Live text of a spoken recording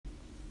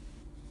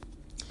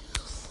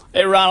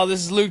Hey Ronald,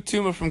 this is Luke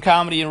Tuma from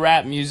Comedy and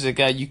Rap Music.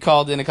 You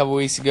called in a couple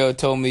weeks ago,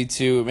 told me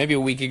to, maybe a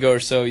week ago or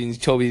so, you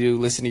told me to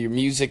listen to your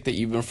music that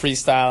you've been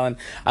freestyling.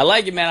 I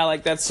like it, man. I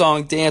like that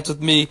song, Dance With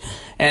Me,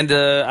 and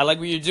I like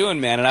what you're doing,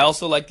 man. And I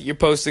also like that you're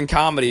posting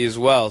comedy as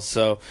well.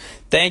 So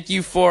thank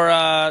you for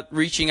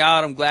reaching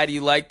out. I'm glad you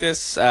like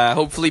this.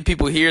 Hopefully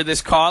people hear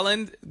this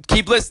calling.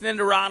 Keep listening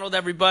to Ronald,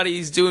 everybody.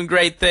 He's doing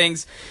great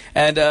things.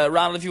 And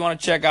Ronald, if you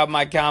want to check out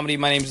my comedy,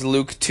 my name's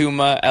Luke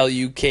Tuma,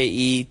 Luketouma.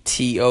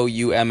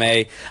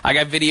 I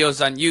got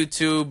videos on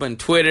YouTube and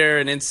Twitter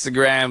and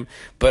Instagram.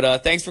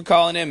 But thanks for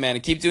calling in, man.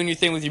 And keep doing your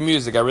thing with your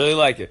music. I really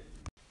like it.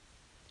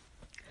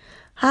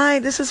 Hi,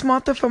 this is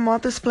Martha from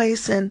Martha's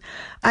Place, and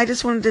I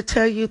just wanted to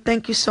tell you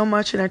thank you so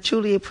much, and I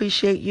truly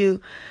appreciate you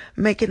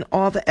making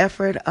all the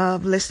effort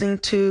of listening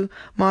to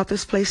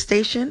Martha's Place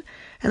station.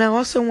 And I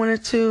also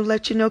wanted to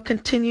let you know,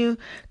 continue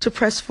to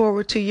press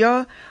forward to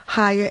your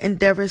higher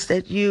endeavors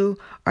that you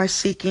are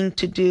seeking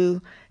to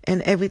do,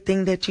 and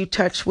everything that you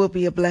touch will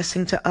be a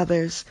blessing to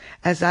others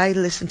as I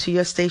listen to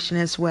your station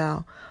as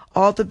well.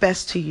 All the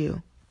best to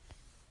you.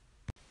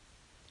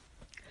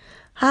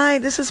 Hi,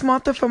 this is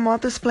Martha from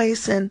Martha's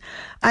Place, and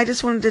I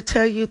just wanted to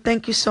tell you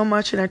thank you so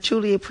much, and I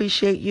truly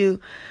appreciate you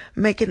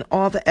making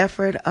all the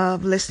effort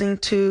of listening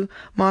to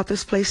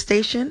Martha's Place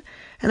station.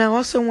 And I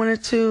also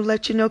wanted to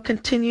let you know,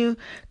 continue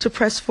to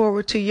press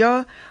forward to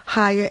your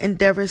higher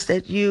endeavors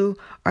that you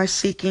are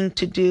seeking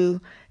to do,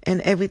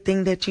 and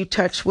everything that you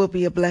touch will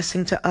be a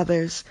blessing to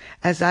others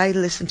as I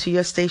listen to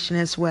your station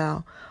as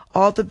well.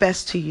 All the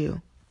best to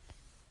you.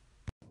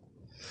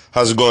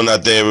 How's it going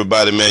out there,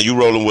 everybody, man? You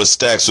rolling with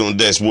Stacks on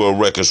Dex World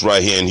Records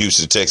right here in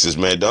Houston, Texas,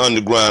 man. The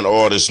underground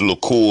artist,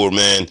 LaCour,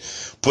 man,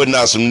 putting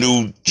out some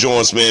new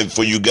joints, man,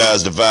 for you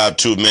guys to vibe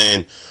to,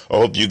 man. I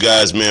hope you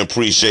guys, man,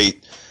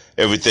 appreciate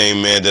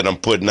everything, man, that I'm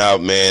putting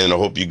out, man. And I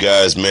hope you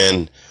guys,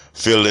 man,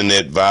 feeling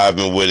it,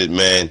 vibing with it,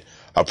 man.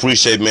 I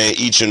appreciate, man,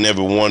 each and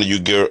every one of you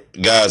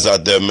guys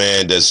out there,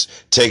 man, that's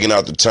taking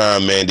out the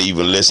time, man, to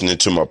even listening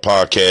to my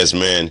podcast,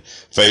 man,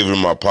 favoring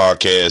my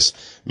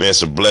podcast. Man,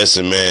 it's a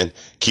blessing, man.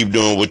 Keep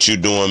doing what you're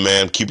doing,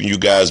 man. Keeping you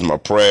guys in my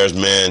prayers,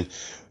 man.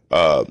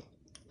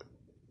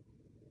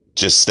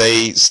 Just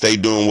stay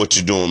doing what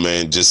you're doing,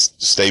 man. Just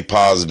stay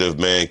positive,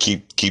 man.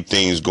 Keep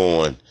things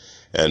going.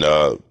 And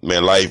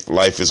man,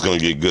 life is gonna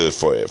get good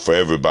for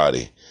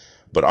everybody.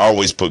 But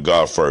always put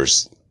God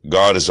first.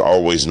 God is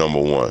always number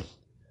one.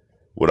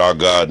 Without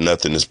God,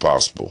 nothing is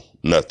possible.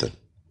 Nothing.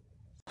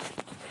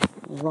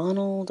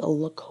 Ronald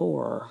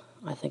LaCour.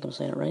 I think I'm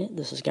saying it right.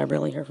 This is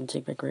Gabrielle here from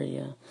Take Back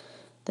Radio.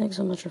 Thanks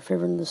so much for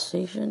favoring the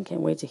station.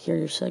 Can't wait to hear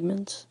your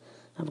segments.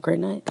 Have a great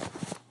night.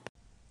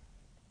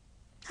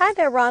 Hi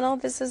there,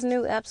 Ronald. This is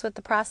New Epps with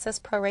the Process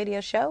Pro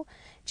Radio Show.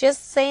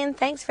 Just saying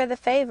thanks for the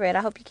favorite. I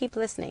hope you keep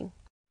listening.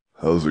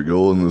 How's it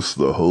going? This is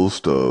the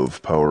host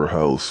of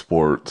Powerhouse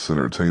Sports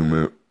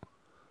Entertainment.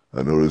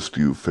 I noticed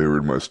you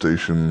favored my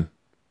station.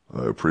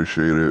 I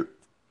appreciate it.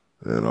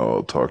 And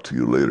I'll talk to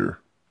you later.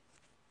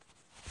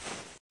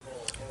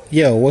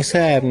 Yo, what's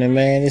happening,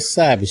 man? It's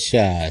Cyber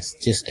Shots.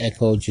 Just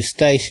echoed your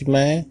station,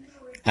 man.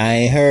 I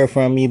ain't heard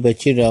from you,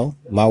 but you know,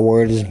 my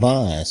word is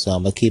bond, so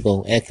I'm gonna keep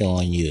on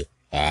echoing you.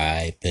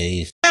 Alright,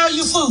 peace.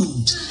 Value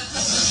food.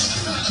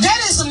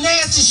 That is some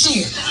nasty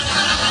shit.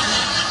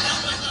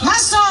 My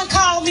son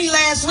called me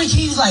last week.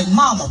 He was like,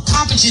 Mama,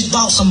 Papa just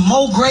bought some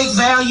more Great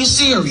Value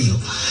cereal.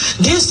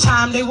 This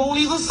time they won't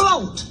even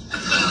float.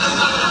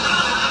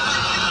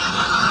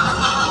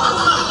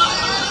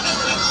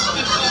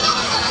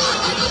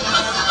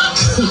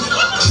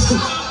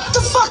 What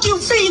the fuck you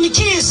feeding the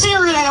kids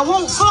cereal that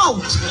won't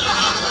float?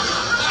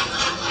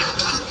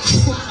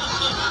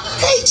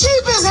 He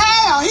cheap as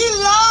hell. He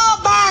love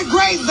buying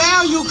Great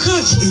Value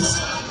cookies.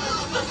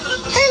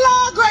 He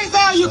love Great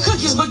Value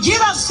cookies, but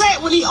get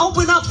upset when he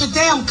open up the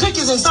damn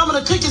cookies and some of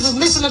the cookies is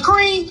missing the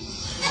cream.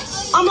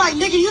 I'm like,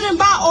 nigga, you didn't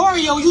buy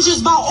Oreo, you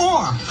just bought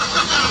Or.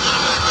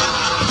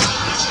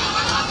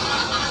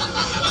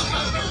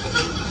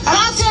 And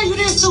I tell you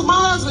this too, my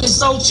husband is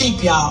so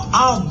cheap, y'all.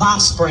 Our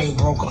box spring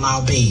broke on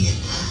our bed.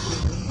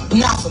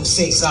 Not from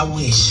sex, I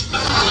wish.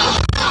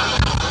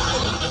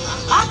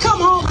 I come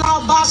home and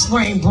our box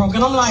spring broke,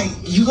 and I'm like,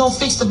 you gonna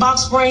fix the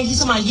box spring?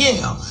 He's like,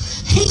 yeah.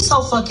 He's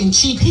so fucking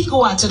cheap, he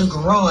go out to the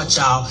garage,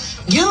 y'all,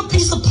 get a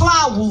piece of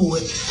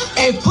plywood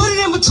and put it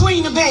in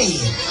between the bed.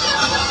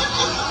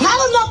 Not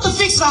enough to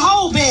fix the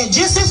whole bed,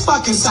 just his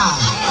fucking side.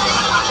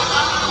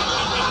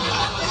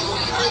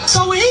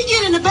 So when he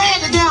get in the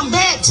bed, the damn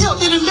bed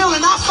tilt in the middle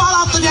and I fall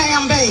off the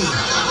damn bed.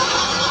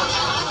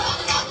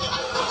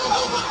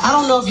 I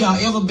don't know if y'all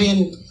ever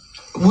been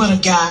with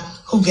a guy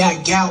who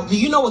got gout. Do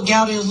you know what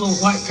gout is, little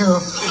white girl?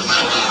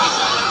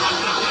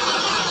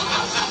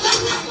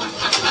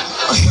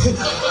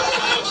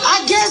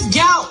 I guess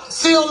gout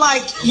feel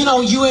like, you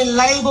know, you in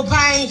labor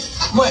pain,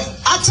 but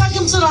I took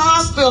him to the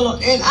hospital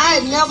and I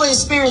had never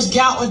experienced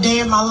gout a day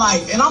in my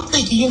life. And I'm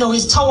thinking, you know,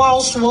 his toe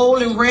all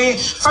swollen, red.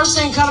 First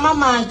thing come to my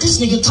mind, this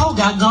nigga toe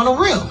got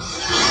gonorrhea.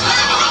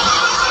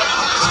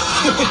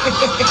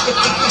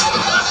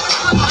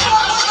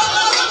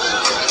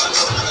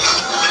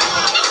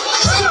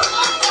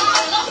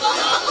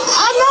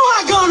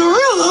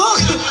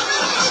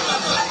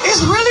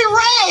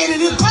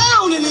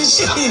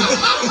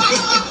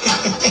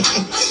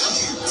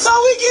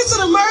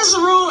 the emergency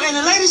room, and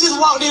the lady just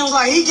walked in and was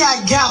like, he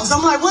got gout. So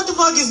I'm like, what the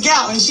fuck is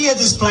gout? And she had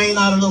to explain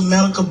all the little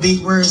medical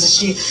big words and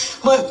shit.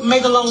 But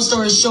make a long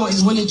story short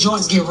is when the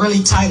joints get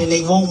really tight and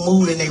they won't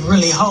move and they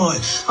really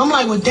hard. I'm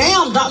like, well,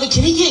 damn, doctor,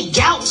 can he get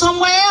gout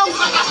somewhere else?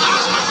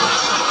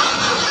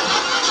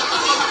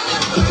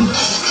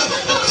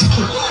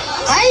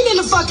 I ain't in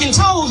the fucking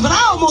toes, but I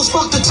almost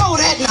fucked a toe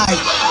that night.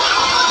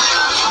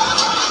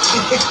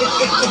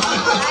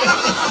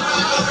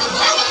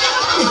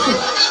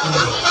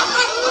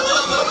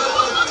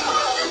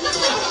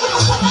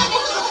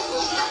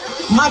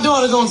 My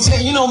daughter gonna tell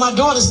you know, my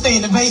daughter stay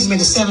in the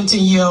basement, a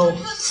 17-year-old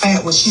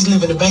fat one. She's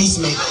living in the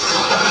basement.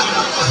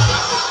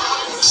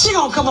 She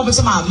gonna come up and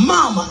tell my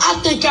mama, I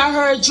think I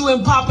heard you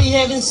and Poppy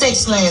having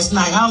sex last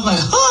night. I was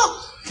like, huh,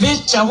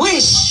 bitch, I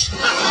wish.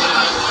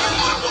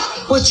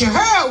 What you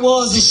heard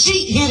was the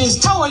sheet hit his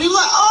toe and he was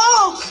like,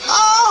 oh.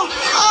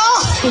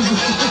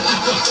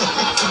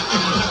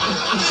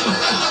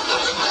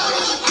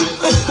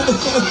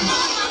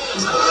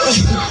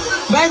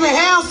 Baby,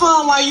 have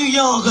fun while you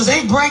young, because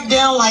they break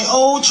down like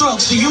old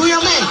trucks. Do you hear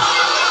me?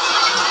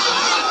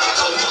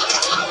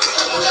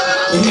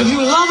 And if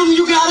you love them,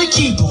 you gotta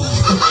keep them.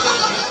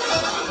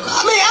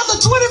 I mean, after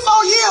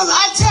 24 years,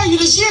 I tell you,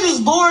 the shit is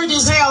boring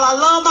as hell. I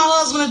love my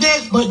husband to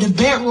death, but the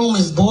bedroom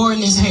is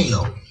boring as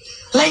hell.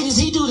 Ladies,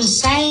 he do the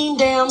same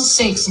damn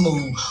sex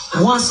move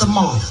once a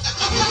month.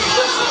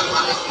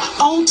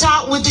 On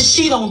top with the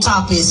sheet on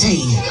top of his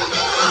head.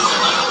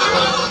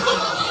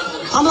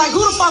 I'm like, who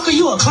the fuck are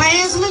you, a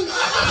Klansman?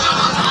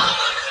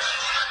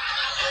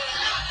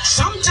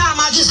 Sometimes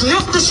I just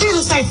lift the sheet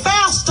and say,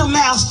 faster,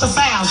 master,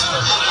 faster.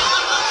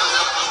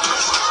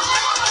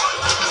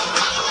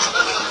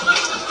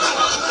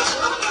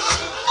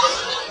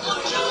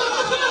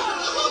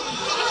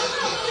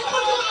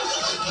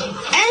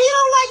 And you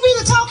don't like me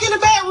to talk in the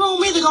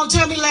bedroom either. Gonna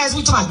tell me last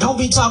week, talking, don't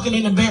be talking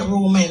in the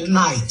bedroom at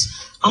night.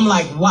 I'm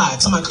like, why?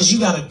 Talking, because you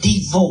got a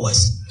deep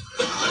voice.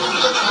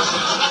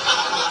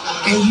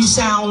 And you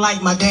sound like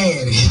my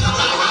daddy.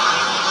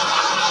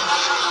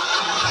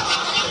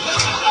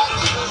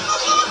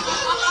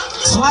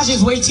 So I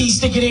just wait till you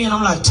stick it in.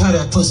 I'm like, turn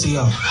that pussy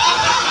up.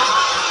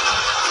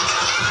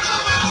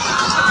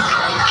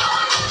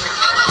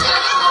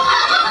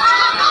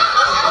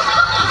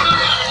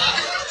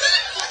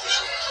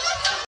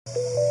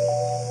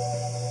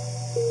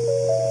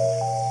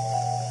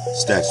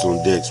 Stacks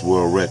on Decks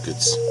World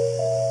Records.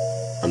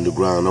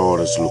 Underground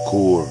artist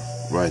Liqueur,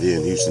 right here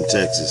in Houston,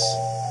 Texas.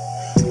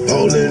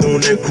 Ballin'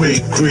 on that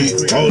creek,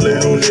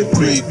 ballin' on that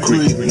creek,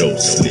 no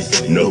sleep,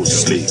 no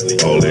sleep.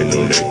 Ballin'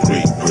 on that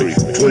creek,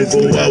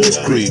 24 hours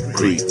creek,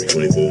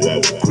 24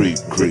 hours creek.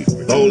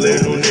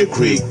 Ballin' on that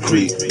creek,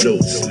 no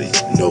sleep,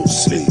 no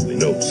sleep,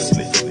 no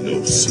sleep,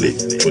 no sleep.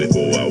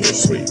 24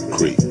 hours creek,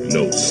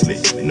 no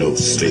sleep, no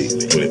sleep.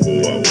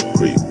 24 hours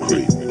creek.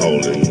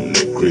 Ballin' on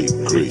that creek,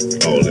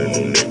 ballin'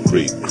 on that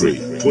creek.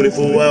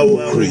 24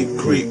 hour creek,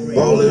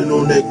 ballin'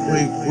 on that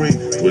creek.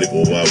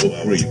 24 hour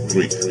creek,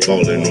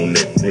 ballin' on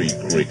that creek.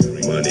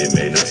 Money,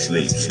 man, I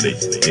sleep.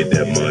 Get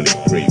that money,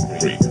 creek.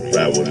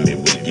 Ride with me,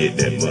 we get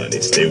that money.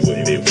 Stay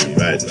with me, we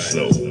riding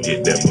slow.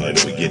 Get that money,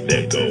 we get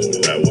that gold.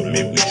 Ride with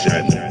me, we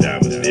shine them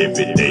diamonds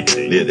every day.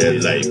 Live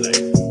that life,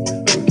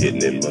 I'm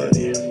getting that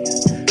money.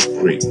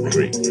 Creek.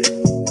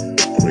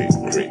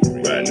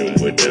 Riding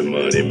with that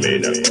money,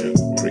 man, I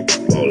creek.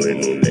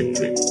 Ballin' on that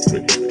creek.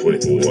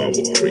 24 hour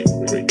creek.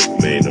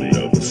 Man, I'm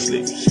never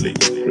sleep. Creek.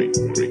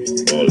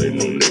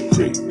 Ballin' on that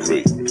creek.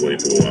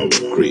 24 hour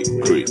creek.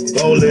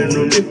 Ballin'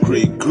 on that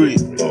creek.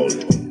 Ballin'.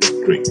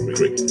 Creek.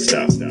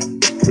 Stop.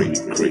 Creek.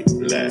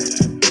 Laugh.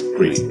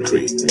 Creek.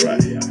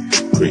 Right.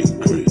 Creek.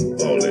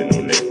 Ballin'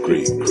 on that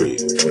creek.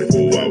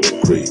 24 hour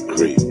creek.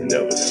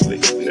 Never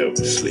sleep.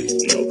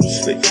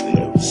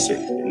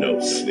 No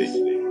sleep.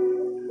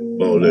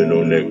 Ballin'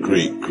 on that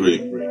creek.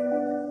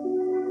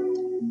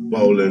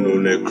 Ballin'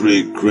 on that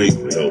creek,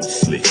 no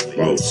sleep,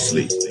 boss,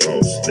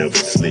 never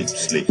sleep,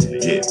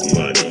 get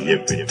money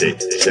every day,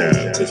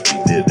 shine, cause we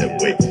did that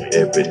way,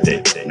 every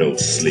day, no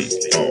sleep,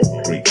 all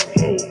creek,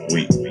 all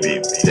week, every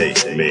day,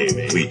 man,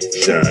 we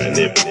shine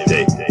every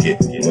day, get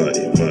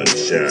money,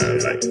 shine,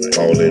 like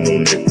ballin'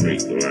 on that creek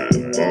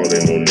line,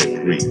 ballin' on that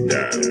creek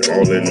dime,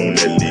 ballin' on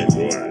that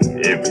legal line,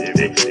 every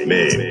day,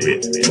 man,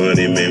 with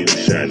money, man, we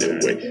shine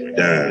that way,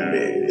 dime,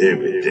 man,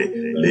 every day,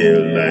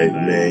 live life,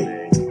 man.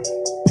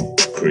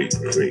 Creek,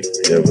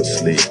 never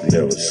sleep,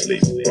 ballin'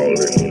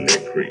 on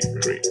that creek,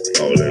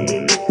 ballin'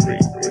 on that creek,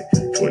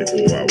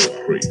 24 hour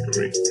creek,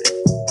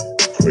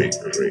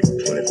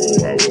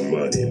 24 hour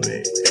money,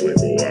 man,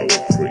 24 hour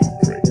creek,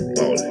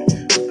 ballin',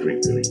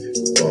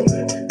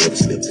 never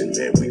sleepin',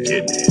 man, we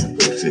gettin'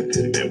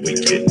 it, we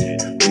gettin'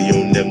 it, we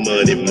on that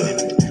money, we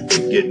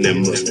gettin'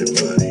 that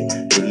money,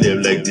 we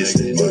live like this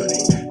is money,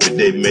 every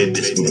day, man,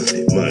 this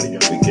money,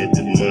 we get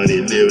the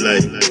money, live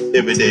like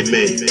every day,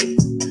 man.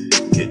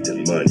 Get the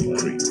money,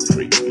 creek,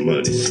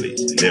 money, sleep.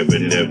 Never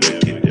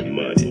get the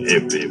money.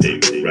 Every day,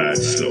 ride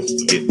slow.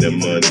 Get the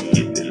money,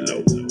 get the low.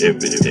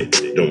 Every day,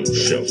 don't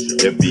show.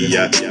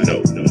 FBI,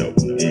 no,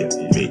 yeah,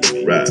 me.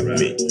 ride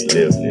me,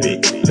 lift me,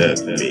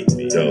 left me,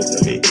 dog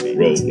me,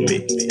 roll me.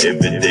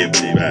 Every day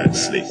we ride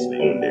sleep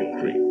on that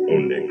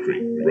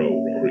creek,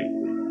 roll creek.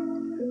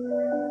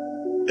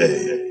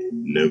 Hey,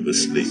 never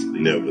sleep,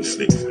 never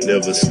sleep,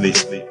 never sleep.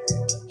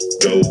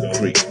 Go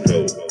creek,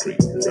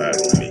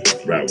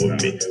 ride with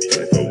me,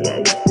 24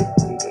 hours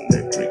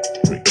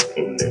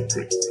on that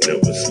creek,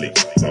 never sleep,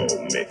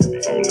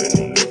 all in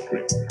on that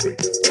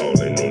creek, all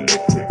in on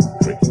that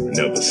creek,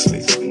 never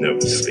sleep,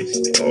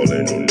 all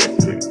in on that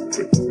creek,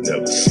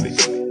 never sleep,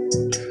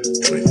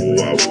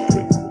 24 hour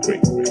creek,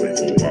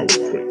 24 hour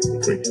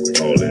creek,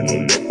 all in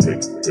on that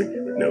creek,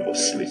 never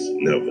sleep,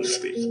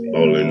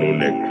 all in on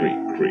that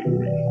creek.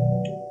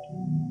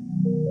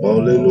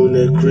 Ballin' on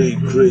that creek,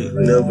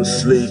 never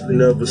sleep,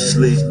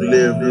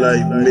 live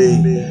like me,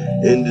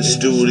 in the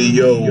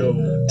studio,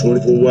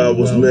 24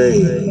 hours,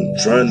 man,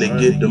 trying to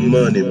get the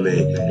money,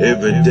 man,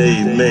 every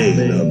day,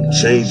 man, I'm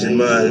changing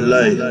my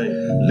life,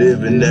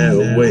 living that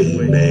way,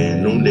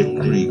 man, on that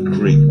creek,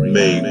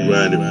 man,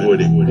 grinding for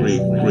the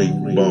creek,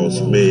 boss,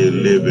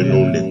 man, living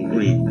on the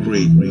creek,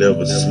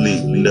 never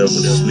sleep,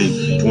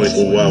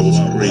 24 hours,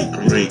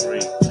 creek,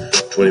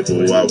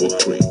 24 hour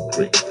creek,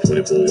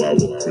 24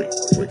 hour creek,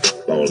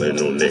 ballin'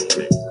 on that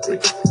creek,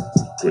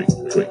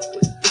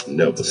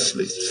 never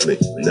sleep,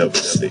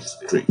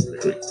 creek,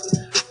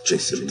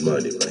 chasing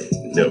money, man,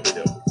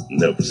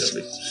 never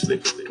sleep,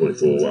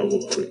 24 hour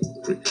creek,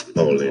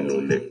 ballin'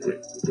 on that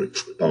creek,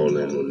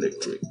 ballin' on that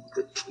creek,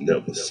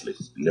 never sleep,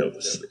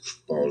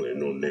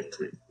 ballin' on that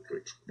creek,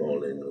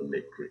 ballin' on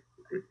that creek,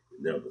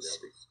 never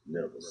sleep,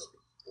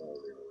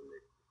 ballin' on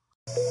that.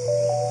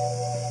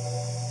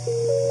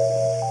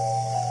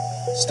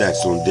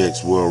 Stacks on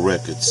Decks World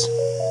Records.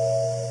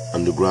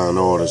 Underground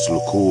artist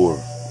Liqueur,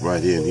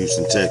 right here in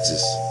Houston,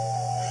 Texas.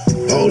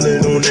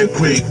 Ballin' on that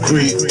creek,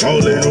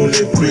 ballin' on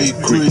that creek,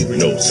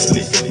 no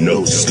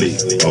sleep,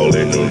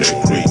 ballin' on that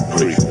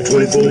creek,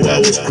 24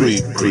 hours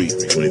creek,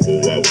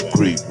 24 hours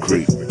creek,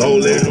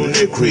 ballin' on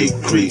that creek,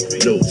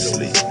 no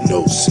sleep,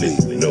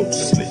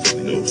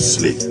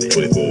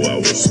 24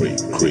 hours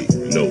creek,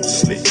 no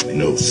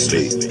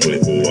sleep,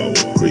 24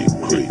 hours creek,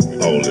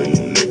 ballin'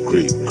 on that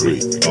creek,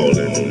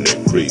 ballin' on that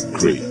creek,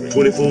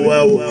 24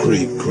 hour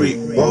creek,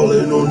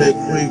 ballin' on that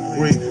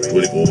creek,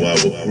 24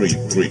 hour creek,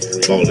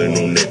 ballin'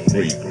 on that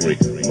creek,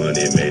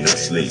 money man, I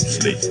sleep,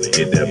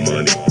 get that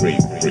money,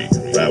 creek,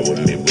 ride with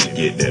me, we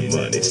get that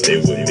money, stay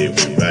with me,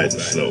 we riding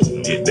slow,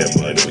 get that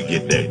money, we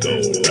get that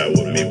gold, ride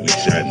with me, we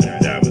shining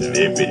diamonds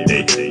every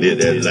day, live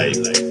that life,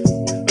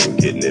 I'm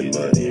getting that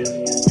money,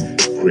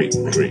 creek,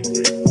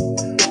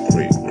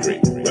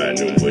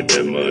 riding with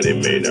that money,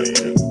 man, I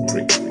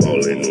creek,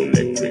 ballin' on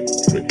that creek,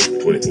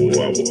 24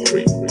 hour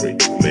creek,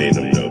 man,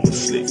 I'm never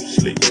sleep,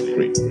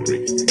 creek,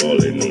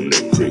 ballin' on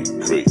that creek,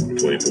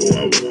 24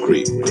 hour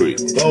creek,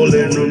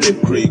 ballin' on that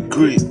creek,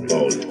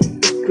 ballin',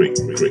 creek,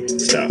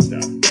 stop,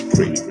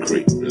 creek,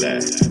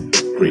 laugh,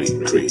 creek,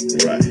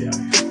 right,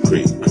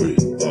 creek,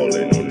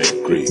 ballin' on that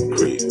creek,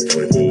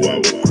 24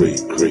 hour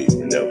creek,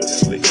 never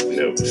sleep,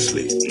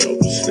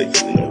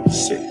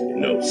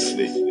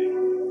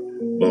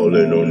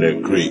 ballin' on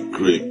that creek,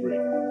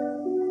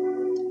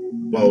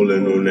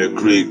 ballin' on that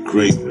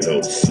creek,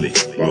 no sleep,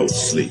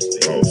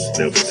 boss,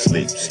 never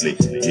sleep,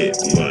 get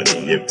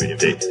money every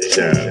day,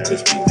 shine,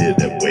 cause we live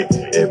that way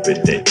every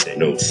day,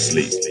 no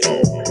sleep,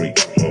 all creek,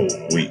 all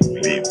week,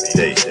 every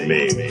day,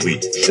 man, we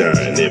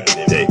shine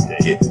every day,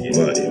 get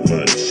money,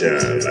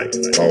 shine, like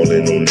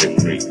ballin' on that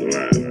creek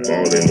line,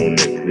 ballin' on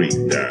that creek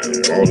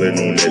dime, ballin'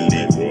 on that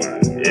legal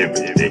line,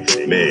 every day,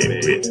 man,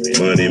 with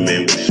money,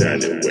 man, we shine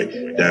that way,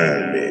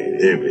 dime, man,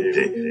 every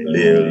day,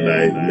 live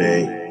life,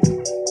 man,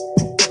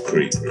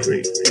 creek,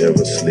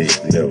 never sleep,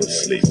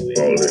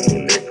 ballin'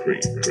 on that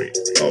creek,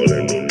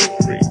 ballin' on that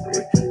creek,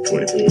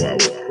 24 hour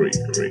creek,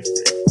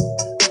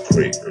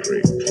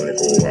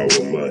 24 hour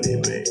money,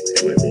 man,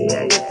 24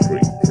 hour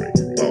creek,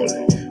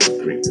 ballin',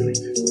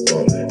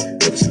 ballin',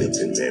 never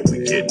sleeping, man, we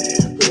gettin'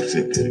 it, never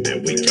sleeping, man,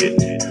 we gettin'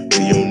 it,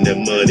 we on that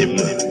money,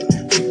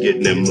 we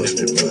gettin' that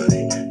mustard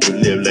money, we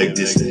live like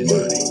this is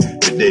money,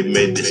 today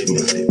made this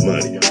money,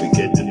 we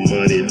get the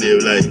money,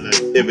 live like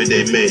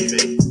everyday man,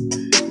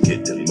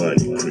 get the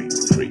money, creek,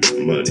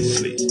 money,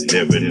 sleep,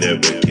 never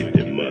get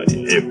the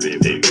money, every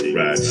day,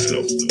 ride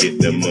slow, get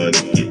the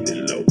money, get the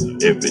low,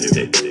 every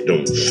day,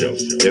 don't show,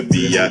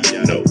 FBI,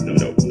 no,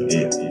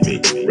 hit me,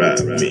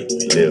 ride me,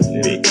 live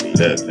me,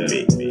 love me,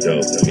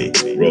 dog me,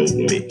 roll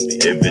me,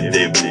 every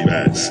day we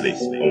ride sleep,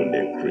 on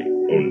that creek,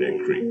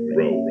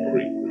 roll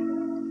creek,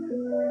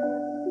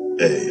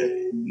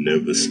 hey,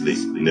 never sleep,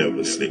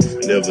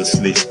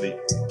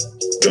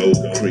 go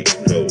creek,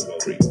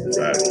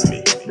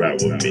 ride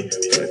with me,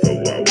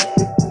 24 hours,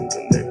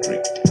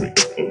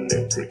 on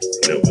that creek,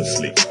 never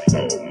sleep,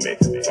 all man,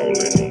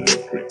 fallin' on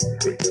that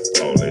creek,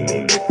 fallin'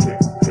 on that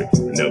creek,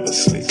 never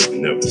sleep,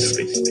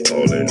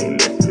 fallin' on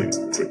that creek,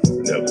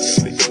 never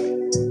sleep,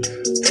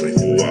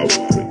 24 hour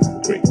creek,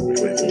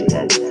 24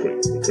 hour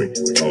creek,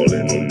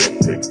 fallin' on that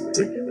creek,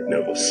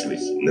 never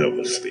sleep,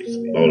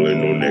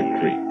 fallin' on that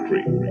creek,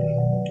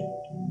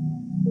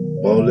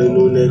 Ballin'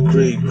 on that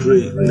creek,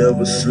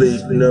 never sleep,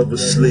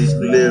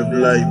 live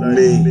like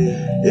me.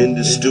 In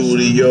the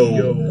studio,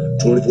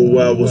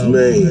 24 hours,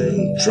 man.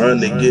 I'm trying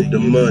to get the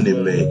money,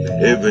 man.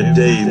 Every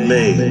day,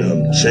 man.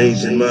 I'm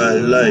changing my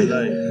life,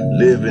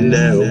 living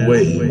that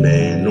way,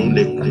 man. On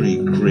that creek,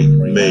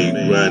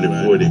 man. Grinding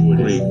for the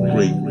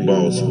creek,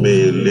 boss,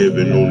 man.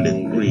 Living on the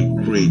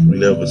creek,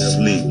 never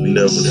sleep,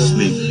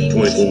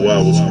 24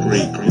 hours,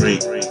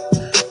 creek.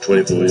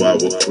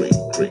 24-hour creek,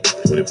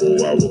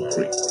 24-hour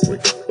creek.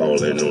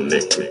 Ballin' on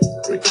that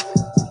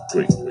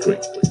creek,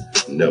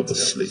 never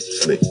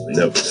sleep,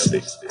 never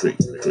sleep, creek.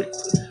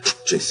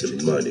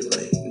 Chasing money,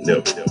 man,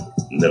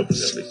 never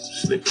sleep,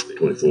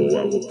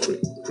 24-hour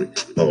creek.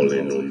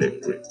 Ballin' on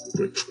that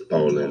creek,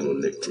 ballin'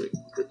 on that creek,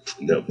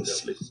 never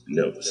sleep,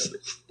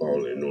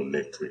 ballin' on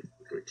that creek,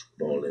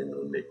 ballin'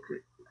 on that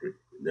creek,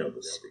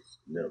 never sleep.